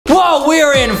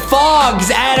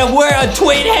dogs, Adam. We're a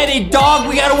twin-headed dog.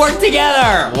 We gotta work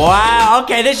together. Wow,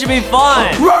 okay, this should be fun.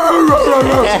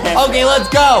 Okay, let's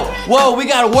go. Whoa, we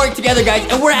gotta work together,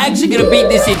 guys. And we're actually gonna beat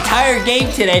this entire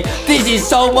game today. This is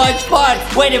so much fun.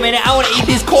 Wait a minute, I wanna eat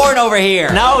this corn over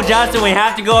here. No, Justin, we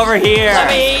have to go over here. Let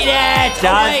me eat it.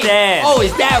 Justin. Oh,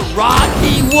 is that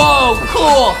Rocky? Whoa,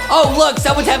 cool. Oh, look,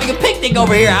 someone's having a picnic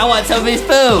over here. I want some of his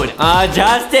food.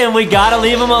 Justin, we gotta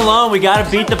leave him alone. We gotta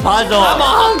beat the puzzle. I'm a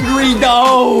hungry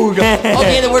dog.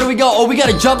 Okay, then where do we go? Oh, we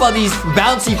gotta jump on these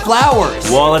bouncy flowers.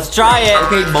 Well, let's try it.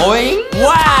 Okay, boing.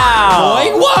 Wow.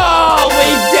 Boing. Whoa,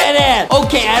 we did it.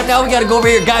 Okay, Adam, now we gotta go over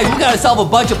here. Guys, we gotta solve a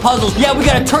bunch of puzzles. Yeah, we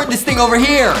gotta turn this thing over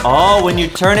here. Oh, when you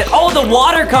turn it, oh, the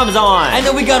water comes on. And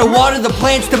then we gotta water the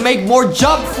plants to make more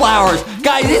jump flowers.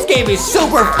 Guys, this game is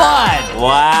super fun.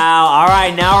 Wow, all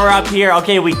right, now we're up here.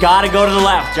 Okay, we gotta go to the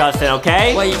left, Justin,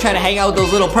 okay? What, you trying to hang out with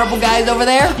those little purple guys over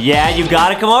there? Yeah, you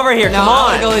gotta come over here, No, come I on.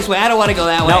 wanna go this way. I don't wanna go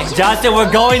that way. No, Justin, we're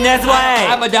going this way.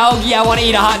 I'm a doggy. I wanna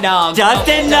eat a hot dog.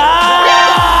 Justin, no!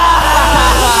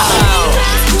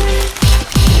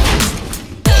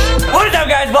 What is up,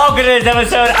 guys? Welcome to this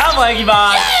episode of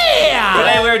LankyBox. Yeah!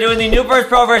 Today we're doing the New First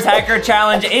Pro vs. Hacker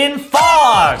Challenge in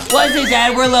FOGS. What's this,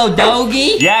 Dad? We're a little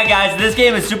doggy? Yeah, guys, this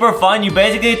game is super fun. You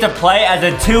basically get to play as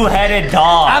a two-headed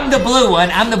dog. I'm the blue one.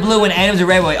 Adam's the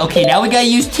red one. Okay, now we gotta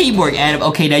use teamwork, Adam.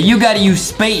 Okay, now you gotta use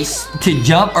space to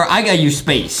jump, or I gotta use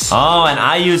space. Oh, and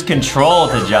I use control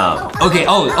to jump. Okay,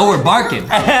 oh, we're barking.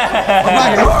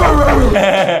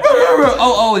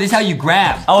 Oh, this is how you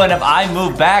grab. Oh, and if I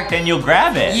move back, then you'll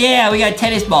grab it. Yeah, we got a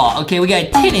tennis ball. Okay, we got a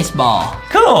tennis ball.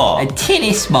 Cool. A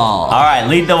tennis ball. All right,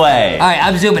 lead the way. All right,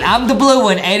 I'm zooming. I'm the blue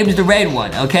one. Adam's the red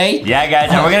one, okay? Yeah, guys,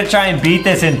 and we're gonna try and beat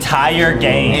this entire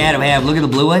game. Hey, Adam, look at the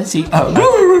blue one. See?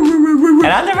 And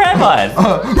I'm the red one.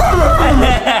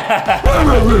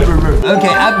 Okay,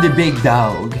 I'm the big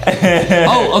dog.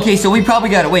 Oh, okay, so we probably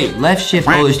gotta wait. Left shift.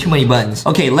 Oh, there's too many buttons.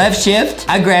 Okay, left shift.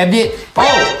 I grabbed it.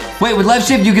 Oh, wait, with left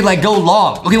shift you could like go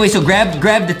long. Okay, wait, so grab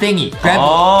the thingy. Grab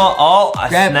I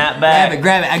snap back.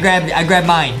 Grab it. I grabbed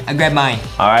mine.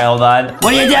 All right, hold on.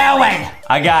 What are you doing?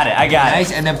 I got it.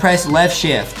 Nice, and then press left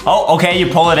shift. Oh, okay, you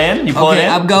pull it in? You pull it in?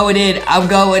 I'm going in. I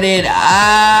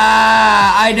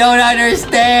don't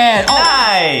understand. Oh,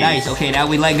 nice. Okay, now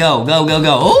we let go. Go.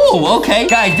 Oh, okay.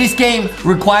 Guys, this game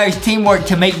requires teamwork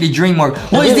to make the dream work.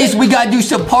 What is this? We gotta do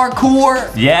some parkour?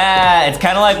 Yeah, it's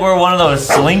kind of like we're one of those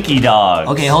slinky dogs.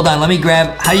 Okay, hold on. Let me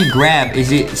grab. How do you grab?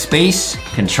 Is it space?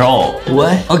 Control.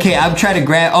 What? Okay, I'm trying to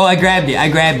grab. Oh, I grabbed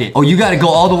it. Oh, you gotta go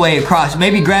all the way across.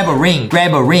 Maybe grab a ring.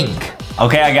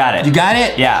 Okay, I got it. You got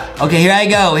it? Yeah. Okay, here I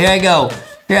go.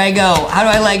 How do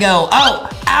I let go? Oh,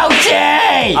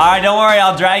 ouchie! All right, don't worry,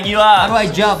 I'll drag you up. How do I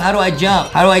jump?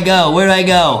 How do I go? Where do I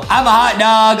go? I'm a hot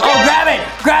dog. Oh, grab it!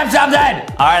 Grab something!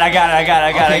 All right, I got it.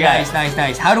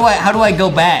 Nice. How do I go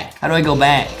back? I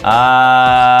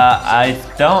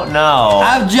don't know.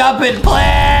 I'm jumping,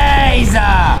 please!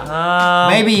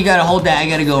 Maybe you gotta hold that. I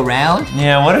gotta go around.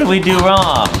 Yeah, what did we do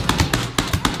wrong?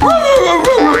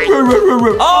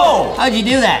 Oh! How'd you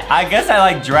do that? I guess I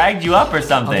like dragged you up or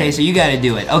something. Okay, so you gotta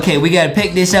do it. Okay, we gotta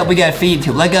pick this up. We gotta feed it to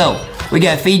him. Let go. We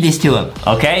gotta feed this to him.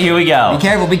 Okay, here we go.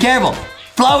 Be careful.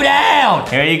 Slow down.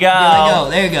 Here you go. Okay, let go.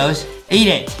 There it goes. Eat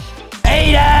it.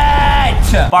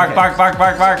 Bark.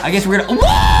 I guess we're gonna.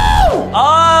 Whoa!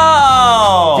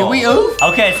 Oh! Did we oof?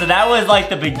 Okay, so that was like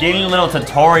the beginning little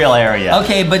tutorial area.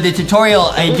 Okay, but the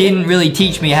tutorial, it didn't really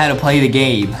teach me how to play the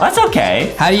game. That's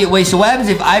okay. How do you, wait, so what happens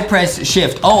if I press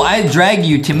shift? Oh, I drag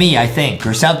you to me, I think,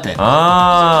 or something.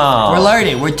 Oh. We're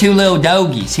learning. We're two little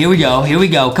doggies. Here we go.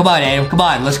 Come on, Adam. Come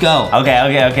on, let's go.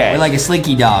 Okay. We're like a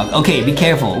slinky dog. Okay, be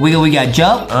careful. We got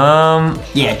jump?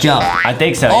 Yeah, jump. I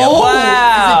think so. Oh,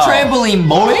 wow. It's a trampoline,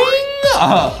 boy.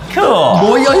 Cool.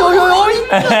 Boy.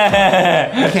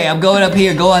 Okay, I'm going up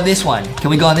here. Go on this one. Can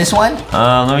we go on this one?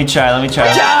 Let me try.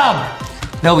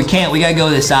 Jump! No, we can't. We gotta go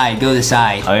to the side.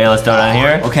 Okay, let's go down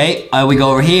here. Okay, we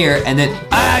go over here, and then,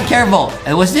 careful.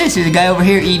 And what's this? There's a guy over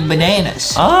here eating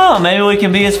bananas. Oh, maybe we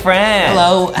can be his friend.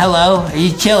 Hello.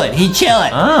 He's chilling.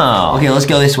 Oh. Okay, let's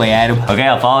go this way, Adam. Okay,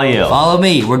 I'll follow you. Follow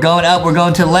me. We're going up. We're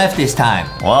going to the left this time.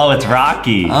 Whoa, it's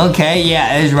Rocky. Okay,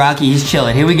 yeah, there's Rocky. He's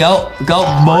chilling. Here we go. Go,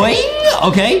 boing.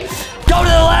 Okay. Go to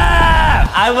the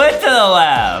left. I went to the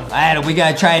left. Adam, we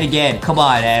gotta try it again. Come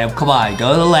on, Adam. Come on.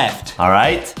 Go to the left. All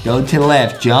right. Go to the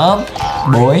left. Jump.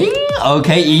 Boing.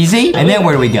 Okay, easy. And then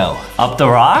where do we go? Up the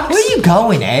rocks? Where are you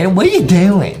going, Adam? What are you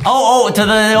doing? Oh, to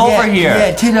the over here.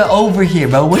 Yeah, to the over here,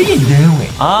 bro. What are you doing?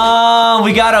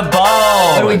 We got a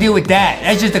bow. What do we do with that?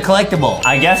 That's just a collectible.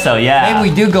 I guess so, yeah. Maybe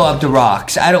we do go up the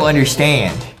rocks. I don't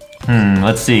understand.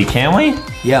 Let's see. Can we?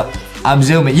 Yep. I'm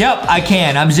zooming. Yep, I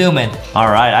can. I'm zooming.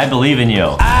 All right, I believe in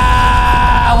you.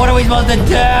 What are we supposed to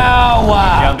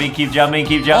do? Keep jumping.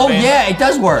 Oh, yeah, it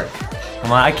does work.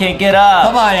 Come on, I can't get up.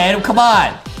 Come on, Adam, come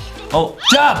on. Oh,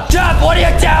 Jump, what are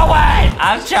you doing?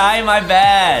 I'm trying my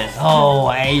best. Oh,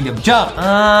 Adam, jump.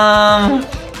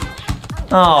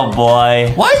 Oh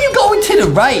boy. Why are you going to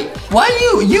the right? Why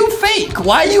you fake?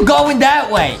 Why are you going that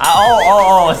way?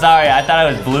 Sorry. I thought I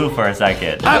was blue for a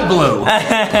second. I'm blue.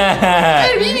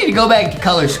 Adam, you need to go back to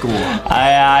color school.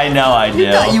 I know I do.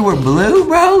 You thought you were blue,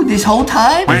 bro, this whole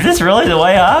time? Is this really the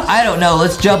way up? I don't know.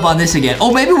 Let's jump on this again.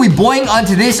 Oh, maybe we boing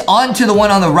onto the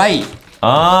one on the right.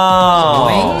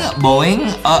 Oh. Boing.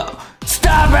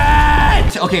 Stop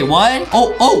it! Okay, one.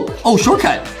 Oh,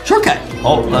 shortcut.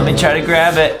 Oh, let me try to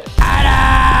grab it.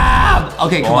 Adam!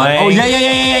 Okay, come on. Oh,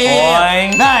 yeah.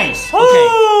 Boing. Nice. Woo. Okay.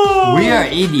 We are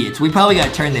idiots. We probably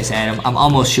gotta turn this, Adam. I'm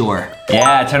almost sure.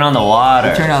 Yeah, turn on the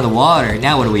water. Turn on the water.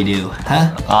 Now what do we do?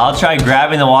 Huh? I'll try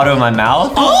grabbing the water with my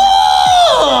mouth.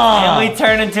 Oh! And we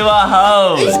turn into a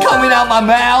hose. He's coming out my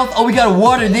mouth. Oh, we gotta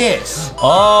water this.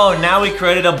 Oh, now we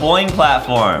created a boing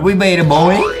platform. We made a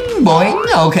boing.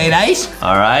 Okay, nice.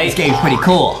 All right. This game's pretty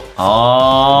cool.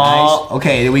 Oh. Nice.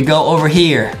 Okay, then we go over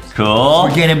here. Cool.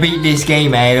 We're gonna beat this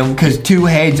game, Adam, because 2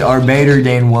 heads are better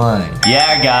than 1.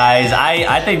 Yeah, guys.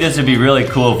 I think this would be really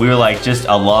cool if we were like just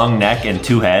a long neck and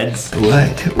 2 heads.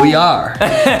 What? We are.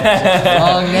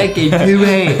 Long neck and 2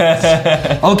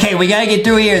 heads. Okay, we gotta get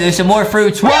through here. There's some more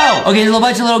fruits. Whoa! Okay, there's a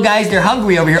bunch of little guys. They're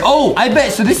hungry over here. Oh, I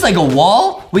bet. So this is like a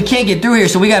wall? We can't get through here,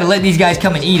 so we gotta let these guys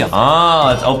come and eat them. Oh,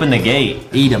 let's open the gate.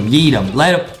 Eat them, yeet them.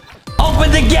 Let them.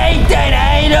 Open the gate then,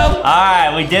 Adam!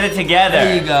 Alright, we did it together.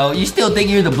 There you go. You still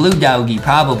think you're the blue doggy,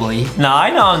 probably. No,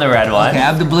 I know I'm the red one. Okay,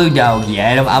 I'm the blue doggy,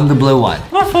 Adam. I'm the blue one.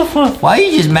 Why are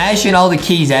you just mashing all the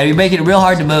keys, Adam? You're making it real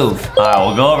hard to move. Alright,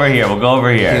 we'll go over here.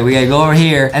 Okay, we gotta go over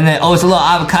here. And then, oh, it's a little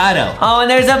avocado. Oh, and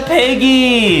there's a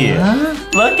piggy. Huh?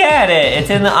 Look at it.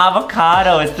 It's in the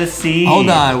avocado. It's the seed. Hold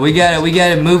on. We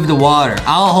gotta move the water.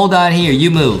 I'll hold on here. You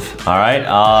move. Alright,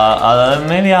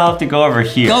 maybe I'll have to go over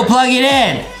here. Go plug it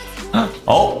in.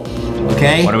 Oh.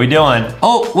 Okay. What are we doing?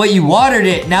 Oh, wait, you watered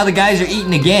it. Now the guys are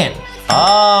eating again.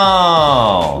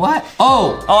 Oh. What?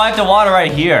 Oh. Oh, I have to water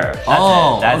right here.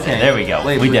 That's okay. it. There we go.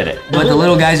 Wait, we did it. But the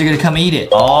little guys are gonna come eat it.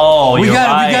 Oh, we you're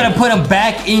right. We gotta put them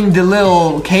back in the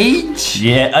little cage?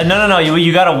 Yeah. No.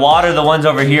 You gotta water the ones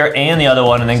over here and the other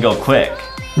one and then go quick.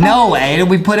 No, Adam.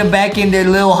 We put them back in their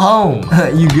little home.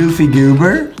 You goofy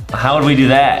goober. How would we do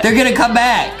that? They're gonna come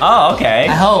back. Oh, okay.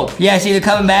 I hope. Yeah, see, they're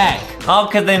coming back. Oh,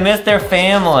 because they missed their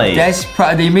family.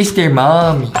 They missed their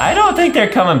mommy. I don't think they're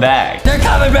coming back. They're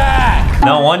coming back!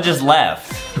 No, one just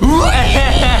left.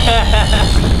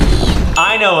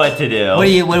 I know what to do.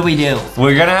 What do we do?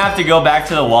 We're gonna have to go back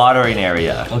to the watering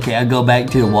area. Okay, I'll go back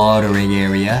to the watering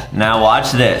area. Now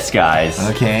watch this, guys.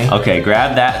 Okay. Okay,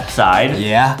 grab that side.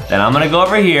 Yeah. Then I'm gonna go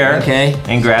over here. Okay.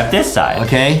 And grab this side.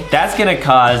 Okay. That's gonna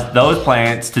cause those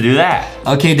plants to do that.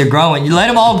 Okay, they're growing. You let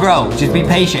them all grow. Just be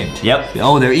patient. Yep.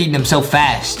 Oh, they're eating them so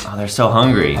fast. Oh, they're so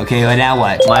hungry. Okay, well, now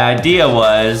what? My idea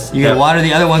was... You gonna water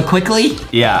the other one quickly?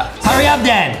 Yeah. Hurry up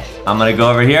then! I'm gonna go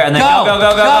over here and then go.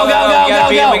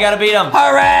 We gotta beat him.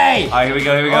 Hurry! All right, here we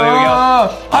go.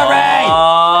 Hurry!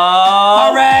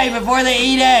 Oh. Hurry before they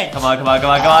eat it! Come on.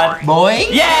 Boing?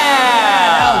 Yeah!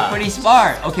 That was pretty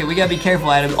smart. Okay, we gotta be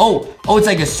careful, Adam. Oh, it's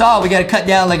like a saw. We gotta cut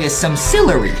down like some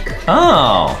celery.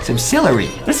 Oh. Some celery.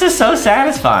 This is so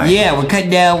satisfying. Yeah, we're cutting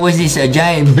down, what's this, a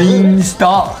giant bean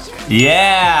stalk?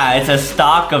 Yeah, it's a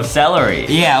stalk of celery.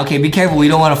 Yeah, okay, be careful. We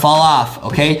don't want to fall off,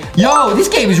 okay? Yo, this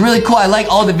game is really cool. I like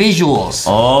all the visuals.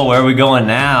 Oh, where are we going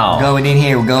now? We're going in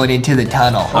here. We're going into the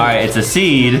tunnel. All right, it's a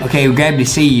seed. Okay, we grabbed the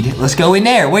seed. Let's go in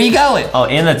there. Where are you going? Oh,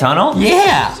 in the tunnel?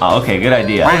 Yeah. Oh, okay, good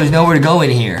idea. Oh, there's nowhere to go in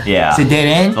here. Yeah. It's a dead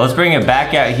end. So let's bring it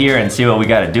back out here and see what we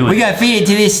got to do with it. We got to feed it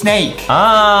to this snake.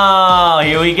 Oh,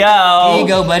 here we go. Here you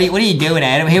go, buddy. What are you doing,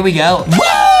 Adam? Here we go.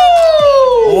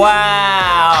 Woo!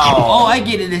 Wow. Oh, I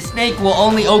get it. The snake will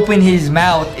only open his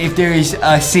mouth if there's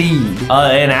a seed.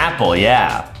 An apple,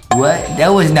 yeah. What? That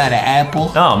was not an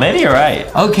apple. Oh, maybe you're right.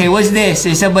 Okay, what's this?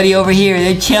 There's somebody over here.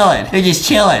 They're chilling. They're just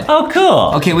chilling. Oh,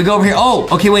 cool. Okay, we go over here. Oh,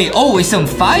 okay, wait. Oh, it's some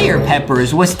fire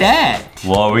peppers. What's that?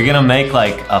 Well, are we gonna make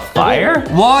like a fire?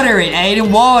 Water it,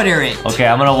 Aiden. Water it. Okay,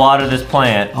 I'm gonna water this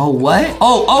plant. Oh, what?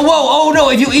 Oh, no.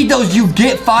 If you eat those, you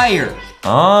get fire.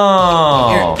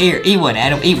 Oh. Here, eat one,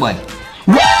 Adam. Eat one.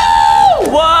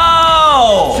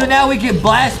 Whoa! So now we can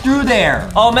blast through there.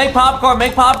 Oh, make popcorn.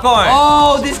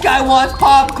 Oh, this guy wants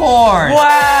popcorn.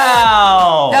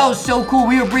 Wow! That was so cool.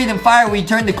 We were breathing fire. We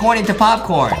turned the corn into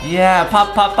popcorn. Yeah,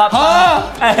 pop.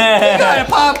 Huh? He got a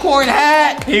popcorn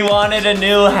hat. He wanted a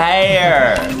new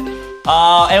hair.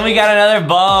 Oh, and we got another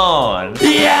bone.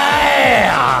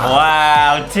 Yeah!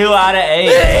 Wow, 2 out of 8.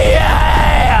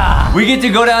 Yeah! We get to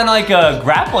go down like a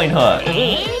grappling hook.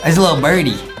 There's a little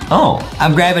birdie. Oh.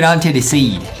 I'm grabbing onto the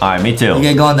seed. All right, me too. We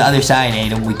gotta go on the other side,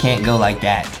 Adam. We can't go like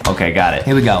that. Okay, got it.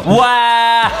 Here we go.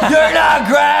 Wow. You're not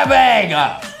grabbing!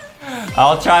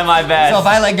 I'll try my best. So if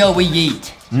I let go, we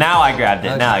yeet. Now I grabbed it.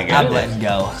 Okay, Now I grabbed I'm it. letting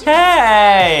go.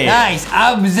 Hey! Nice,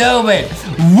 I'm zooming.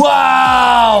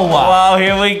 Wow! Whoa,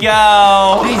 here we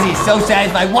go. This is so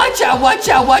satisfying. Watch out,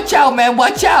 man,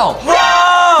 watch out.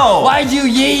 Whoa! Why'd you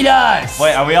yeet us?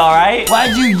 Wait, are we all right?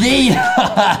 Why'd you yeet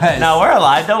us? No, we're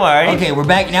alive, don't worry. Okay, we're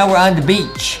back. Now we're on the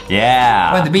beach.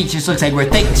 Yeah. We're on the beach. This looks like where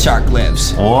Thick Shark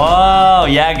lives. Whoa,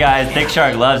 yeah, guys. Thick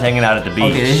Shark loves hanging out at the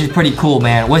beach. Okay, this is pretty cool,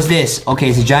 man. What's this? Okay,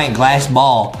 it's a giant glass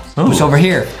ball. What's over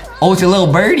here? Oh, it's a little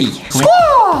birdie.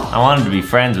 I wanted to be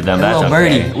friends with them. A That's little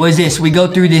okay. birdie. What is this? We go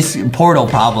through this portal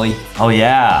probably. Oh,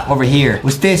 yeah. Over here.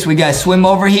 What's this? We gotta swim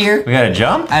over here? We gotta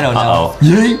jump? I don't know. Uh-oh.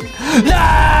 Yeet.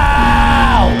 No!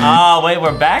 Oh, wait,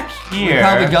 we're back here. We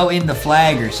probably go in the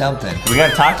flag or something. We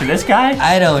gotta talk to this guy?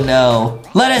 I don't know.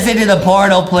 Let us into the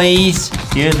portal, please.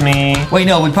 Excuse me. Wait,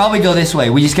 no, we probably go this way.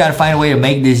 We just gotta find a way to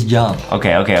make this jump.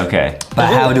 Okay.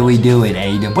 But how do we do it,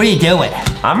 Adam? What are you doing?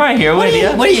 I'm right here with you.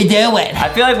 What are you doing? I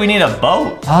feel like we need a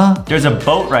boat. Huh? There's a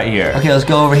boat right here. Okay, let's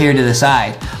go over here to the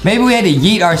side. Maybe we had to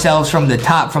yeet ourselves from the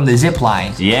top, from the zip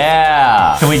line.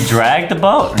 Yeah. Can we drag the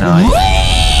boat? No.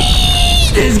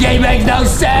 This game makes no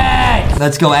sense!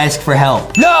 Let's go ask for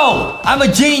help. No! I'm a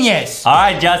genius! All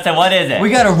right, Justin, what is it? We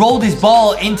gotta roll this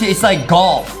ball into, it's like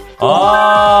golf.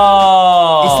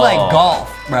 Oh. It's like golf,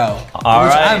 bro. All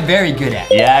which right. I'm very good at.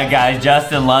 Yeah, guys,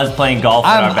 Justin loves playing golf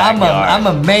in our backyard. I'm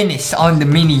a menace on the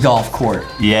mini golf court.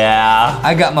 Yeah.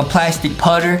 I got my plastic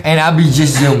putter, and I'll be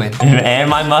just zooming. And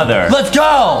my mother. Let's go!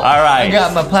 All right. I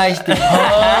got my plastic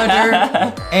putter,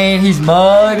 and his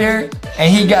mother,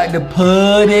 and he got the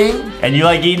pudding. And you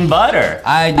like eating butter.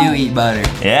 I do eat butter.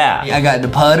 Yeah. I got the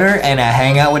putter, and I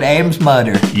hang out with Adam's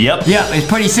mother. Yep. Yep, it's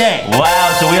pretty sick.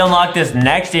 Wow, so we unlocked this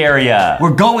next area. We're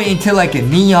going into like a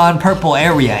neon purple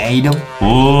area, Adam.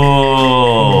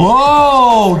 Ooh.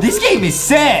 Whoa, this game is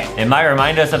sick. It might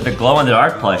remind us of the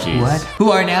glow-in-the-dark plushies. What?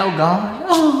 Who are now gone?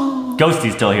 Oh.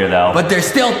 Ghosty's still here, though. But they're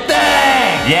still things.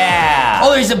 Yeah.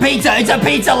 Oh, there's a pizza. It's a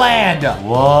pizza land.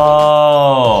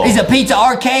 Whoa. It's a pizza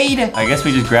arcade. I guess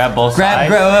we just grab both sides.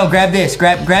 Grab this.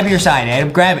 Grab your side, Adam.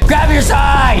 Grab it. Grab your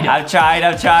side. I've tried.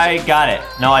 Got it.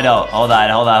 No, I don't. Hold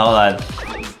on.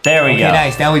 There we go. Okay,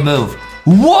 nice. Now we move.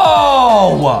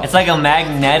 Whoa. It's like a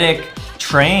magnetic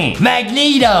train.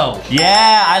 Magneto.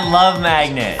 Yeah, I love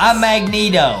magnets. I'm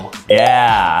Magneto.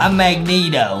 Yeah. I'm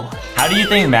Magneto. How do you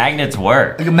think magnets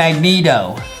work? Look at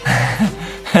Magneto.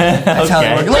 That's how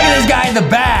it works. Look at this guy in the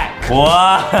back.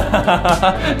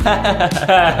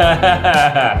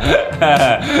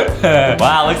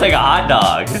 Wow, looks like a hot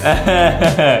dog.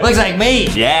 Looks like me.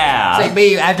 Yeah. Looks like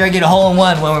me after I get a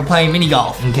hole-in-one when we're playing mini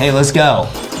golf. Okay, let's go.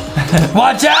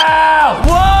 Watch out!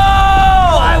 Whoa!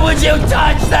 Why would you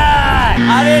touch that?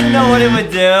 I didn't know what it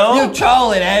would do. You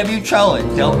troll it, Adam. You troll it.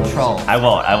 Don't troll. I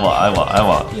won't.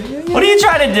 What are you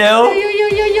trying to do?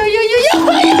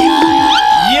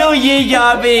 You ye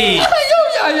yabby.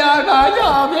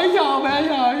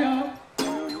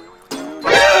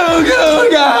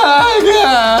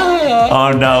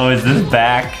 Oh no, is this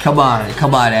back? Come on,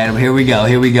 Adam. Here we go.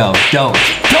 Don't.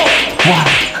 Wow.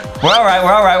 We're all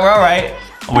right.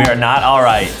 We are not all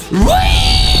right.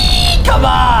 Come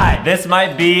on! This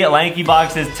might be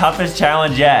LankyBox's toughest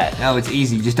challenge yet. No, it's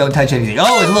easy. Just don't touch anything.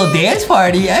 Oh, it's a little dance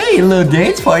party. Hey, a little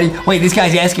dance party. Wait, this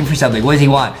guy's asking for something. What does he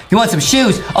want? He wants some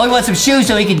shoes. Oh, he wants some shoes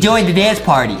so he can join the dance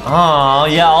party. Oh,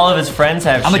 yeah, all of his friends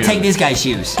have shoes. I'm gonna take this guy's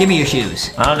shoes. Give me your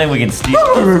shoes. I don't think we can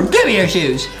steal. Give me your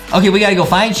shoes. Okay, we gotta go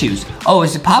find shoes. Oh,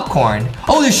 it's popcorn.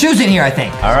 Oh, there's shoes in here, I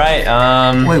think. All right,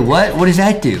 Wait, what? What does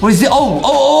that do? What is it?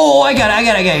 Oh, I got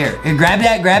it here. Here, grab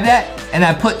that, and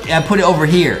I put it over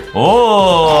here. Oh.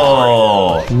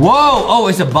 Whoa, oh,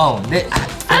 it's a bone.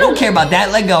 I don't care about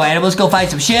that. Let go, Adam. Let's go find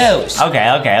some shoes.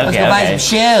 Okay. Let's go find some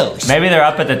shoes. Maybe they're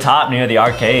up at the top near the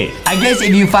arcade. I guess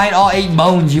if you find all 8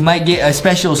 bones, you might get a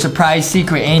special surprise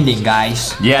secret ending,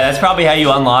 guys. Yeah, that's probably how you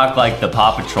unlock, like, the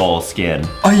Paw Patrol skin.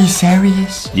 Are you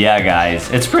serious? Yeah, guys.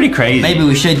 It's pretty crazy. Maybe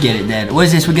we should get it then. What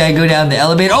is this? We gotta go down the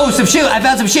elevator. Oh, some shoes. I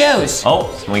found some shoes.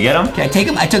 Oh, can we get them? Can I take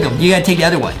them? I took them. You gotta take the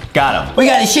other one. Got them. We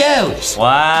got the shoes.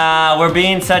 Wow, we're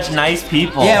being such nice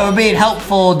people. Yeah, we're being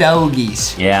helpful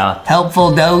doggies. Yeah.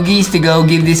 Helpful doggies to go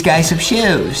give this guy some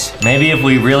shoes. Maybe if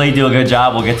we really do a good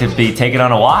job, we'll get to be taken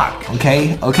on a walk.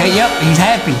 Okay, yep, he's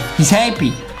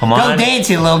happy. Come on. Go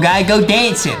dancing, little guy, go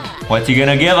dancing. What's he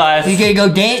gonna give us? He's gonna go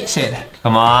dancing.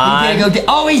 Come on.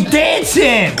 Oh, he's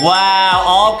dancing. Wow,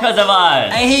 all because of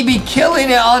us. And he be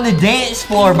killing it on the dance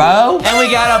floor, bro. And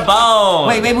we got a bone.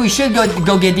 Wait, maybe we should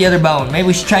go get the other bone. Maybe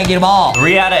we should try and get them all.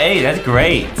 3 out of 8, that's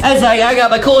great. That's like, I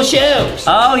got my cool shoes.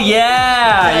 Oh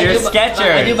yeah, you're a Skechers.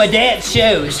 I do my dance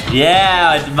shoes.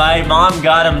 Yeah, my mom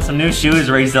got him some new shoes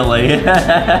recently.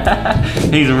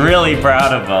 He's really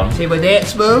proud of them. See my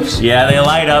dance moves? Yeah, they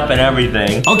light up and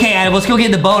everything. Okay, Adam, let's go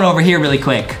get the bone over here really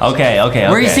quick. Okay.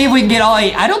 We're gonna see if we can get all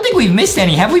 8. I don't think we've missed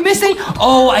any. Have we missed any?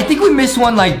 Oh, I think we missed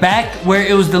one like back where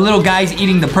it was the little guys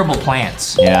eating the purple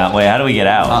plants. Yeah, wait, how do we get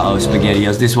out? Uh-oh,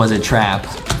 SpaghettiOs, this was a trap.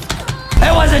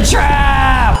 It was a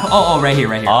trap! Oh, right here.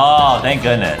 Oh, thank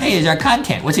goodness. Hey, there's our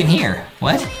content. What's in here?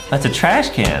 What? That's a trash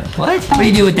can. What? What do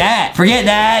you do with that? Forget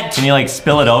that. Can you like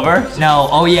spill it over? No.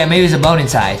 Oh yeah, maybe there's a bone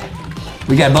inside.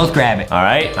 We gotta both grab it. All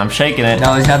right, I'm shaking it.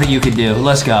 No, there's nothing you can do.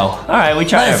 Let's go. All right, we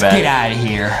tried our best. Let's get out of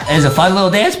here. There's a fun little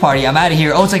dance party. I'm out of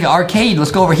here. Oh, it's like an arcade.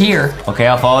 Let's go over here. Okay,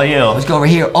 I'll follow you. Let's go over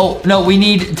here. Oh, no, we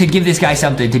need to give this guy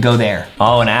something to go there.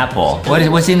 Oh, an apple.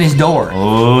 What's in this door?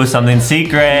 Ooh, something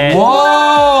secret.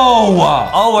 Whoa!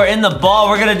 Oh, we're in the ball.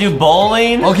 We're gonna do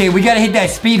bowling? Okay, we gotta hit that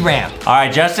speed ramp. All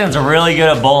right, Justin's really good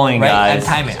at bowling, guys.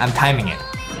 I'm timing it.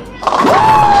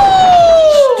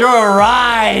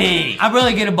 Right. I'm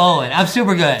really good at bowling. I'm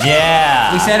super good.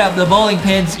 Yeah. We set up the bowling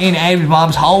pins in Abby's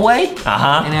mom's hallway.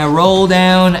 Uh-huh. And I roll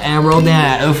down, and I roll down,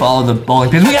 and I oof all the bowling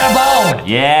pins. We got a bone!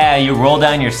 Yeah, you roll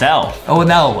down yourself. Oh,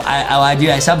 no. I do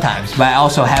that sometimes, but I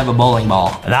also have a bowling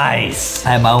ball. Nice.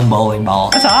 I have my own bowling ball.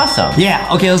 That's awesome.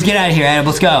 Yeah, okay, let's get out of here, Adam.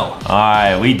 Let's go. All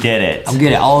right, we did it. I'm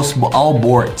good at all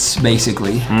boards,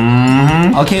 basically.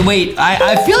 Mm-hmm. Okay, wait.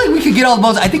 I feel like we could get all the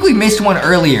bones. I think we missed one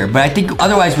earlier, but I think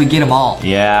otherwise we get them all.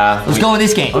 Yeah. Let's go in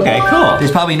this game. Okay, cool. There's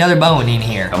probably another bone in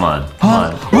here. Come on.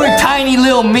 We're tiny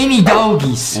little mini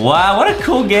doggies. Wow, what a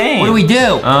cool game. What do we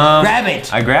do? Grab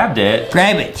it. I grabbed it.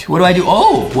 Grab it. What do I do?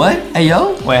 Oh, what? Hey,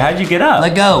 yo. Wait, how'd you get up?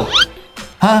 Let go.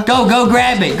 Huh? Go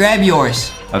grab it. Grab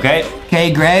yours. Okay.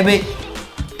 Okay, grab it.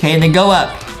 Okay, and then go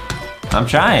up. I'm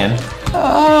trying.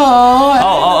 Oh,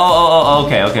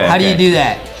 okay. How do you do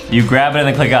that? You grab it and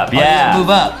then click up. Yeah. Move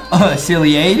up.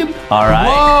 Silly Adam. All right.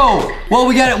 Whoa,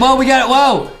 we got it.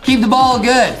 Whoa. Keep the ball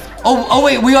good. Oh,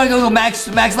 wait, we gotta go to max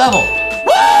level.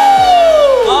 Woo!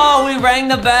 Oh, we rang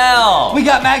the bell. We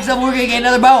got max level. We're gonna get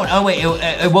another bone. Oh, wait,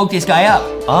 it woke this guy up.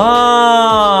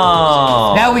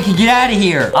 Oh. Now we can get out of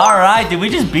here. All right, did we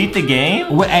just beat the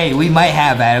game? Hey, we might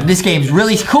have, Adam. This game's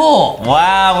really cool.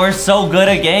 Wow, we're so good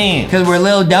at games. Because we're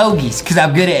little doggies. Because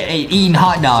I'm good at eating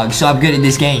hot dogs, so I'm good at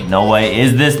this game. No way.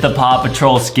 Is this the Paw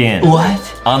Patrol skin? What?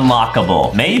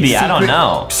 Unlockable. Maybe, I don't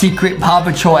know. Secret Paw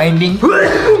Patrol ending.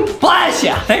 Bless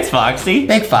ya. Thanks, Foxy.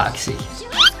 Thanks, Foxy.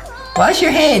 Wash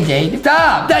your hands, Aiden.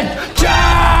 Stop.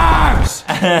 Germs!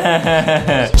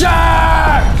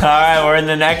 Germs! All right, we're in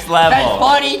the next level. That's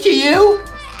funny to you?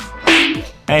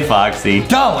 Hey, Foxy.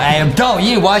 Don't, Adam, don't. You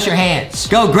need to wash your hands.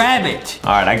 Go grab it.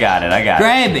 All right, I got it.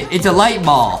 Grab it. It's a light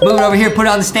ball. Move it over here, put it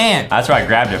on the stand. That's where I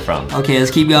grabbed it from. Okay,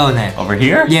 let's keep going then. Over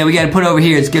here? Yeah, we gotta put it over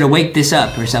here. It's gonna wake this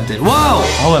up or something. Whoa!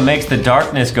 Oh, it makes the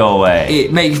darkness go away.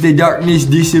 It makes the darkness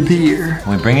disappear.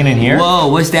 Can we bring it in here? Whoa,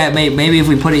 what's that? Maybe if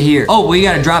we put it here. Oh, we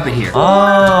gotta drop it here.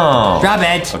 Oh. Drop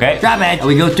it. Okay. Drop it.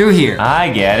 We go through here. I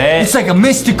get it. It's like a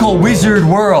mystical wizard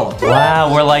world. Wow,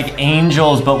 we're like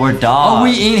angels, but we're dogs. Are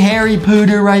we in Harry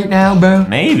Potter right now, bro?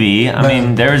 Maybe. I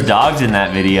mean, there's dogs in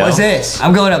that video. What's this?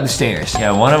 I'm going up the stairs. Yeah,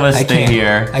 one of us stay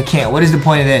here. I can't. What is the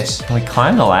point of this? Can we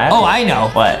climb the ladder? Oh, I know.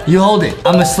 What? You hold it.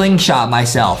 I'm a slingshot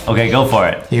myself. Okay, go for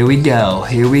it. Here we go.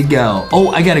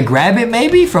 Oh, I gotta grab it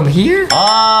maybe from here?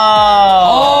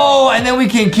 Oh, and then we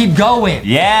can keep going.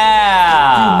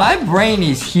 Yeah. Dude, my brain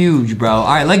is huge, bro.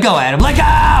 All right, let go, Adam. Let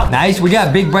go. Nice. We got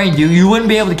a big brain, dude. You wouldn't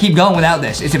be able to keep going without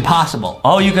this. It's impossible.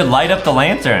 Oh, you could light up the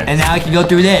lantern. And now I can go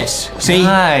through this. See?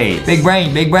 Nice. Big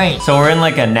brain. So we're in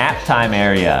like a nap time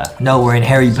area. No, we're in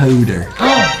Harry Potter.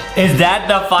 Is that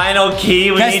the final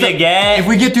key we need to get? If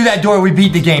we get through that door, we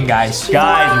beat the game, guys.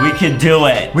 Guys, we can do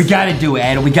it. We gotta do it,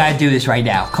 Adam. We gotta do this right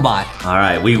now. Come on. All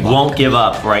right, we won't give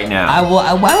up right now.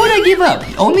 Why would I give up?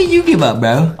 Only you give up,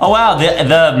 bro. Oh, wow.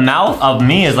 The mouth of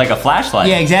me is like a flashlight.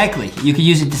 Yeah, exactly. You can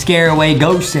use it to scare away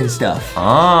ghosts and stuff.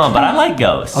 Oh, but I like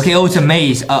ghosts. Okay, it's a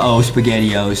maze. Uh-oh,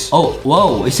 SpaghettiOs. Oh,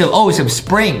 whoa. It's some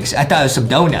springs. I thought it was some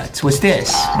donuts. What's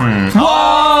this?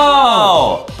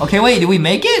 Whoa! Okay, wait. Did we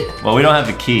make it? Well, we don't have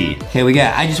the key. Okay,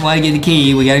 I just want to get the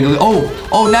key. We gotta go.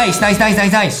 Oh, nice.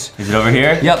 Is it over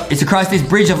here? Yep, it's across this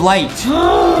bridge of light.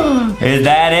 Is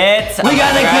that it? We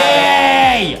got the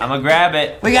key! I'm gonna grab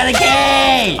it. We got the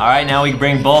key! All right, now we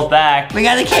bring both back. We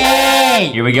got the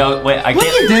key! Here we go. Wait, I can't. What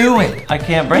are you doing? I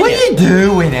can't bring it. What are you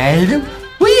doing, Adam?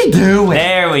 What are you doing?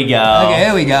 There we go. Okay,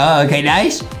 there we go. Okay,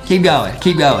 nice. Keep going.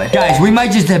 Keep going. Guys, we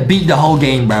might just have beat the whole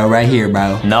game, bro. Right here,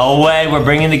 bro. No way. We're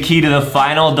bringing the key to the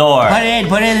final door. Put it in.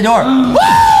 Put it in the door. Woo!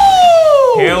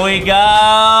 Here we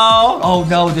go. Oh,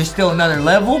 no. There's still another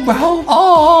level, bro.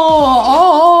 Oh.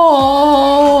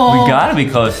 We gotta be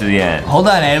close to the end. Hold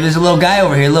on, Adam. There's a little guy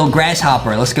over here, a little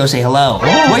grasshopper. Let's go say hello.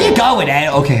 Where you going,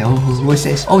 Adam? Okay, what's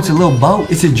this? Oh, it's a little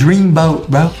boat. It's a dream boat,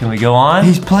 bro. Can we go on?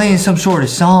 He's playing some sort of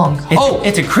song.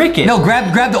 It's a cricket. No,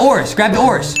 grab the oars. Grab the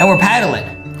oars. And we're paddling.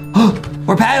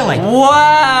 We're paddling.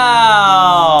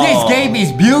 Wow. This game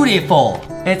is beautiful.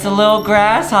 It's a little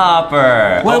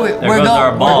grasshopper. There goes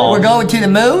our ball. We're going to the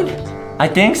moon? I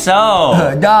think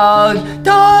so.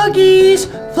 Doggies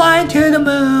flying to the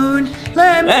moon.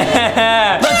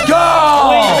 Let's go!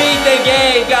 We beat the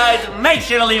game, guys. Make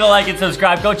sure to leave a like and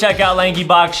subscribe. Go check out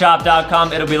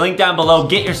LankyBoxShop.com. It'll be linked down below.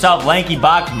 Get yourself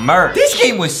LankyBox merch. This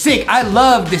game was sick. I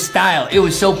love the style. It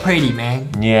was so pretty, man.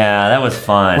 Yeah, that was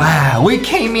fun. Wow, we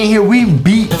came in here. We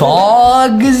beat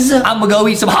PHOGS. I'm gonna go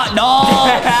eat some hot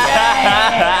dogs.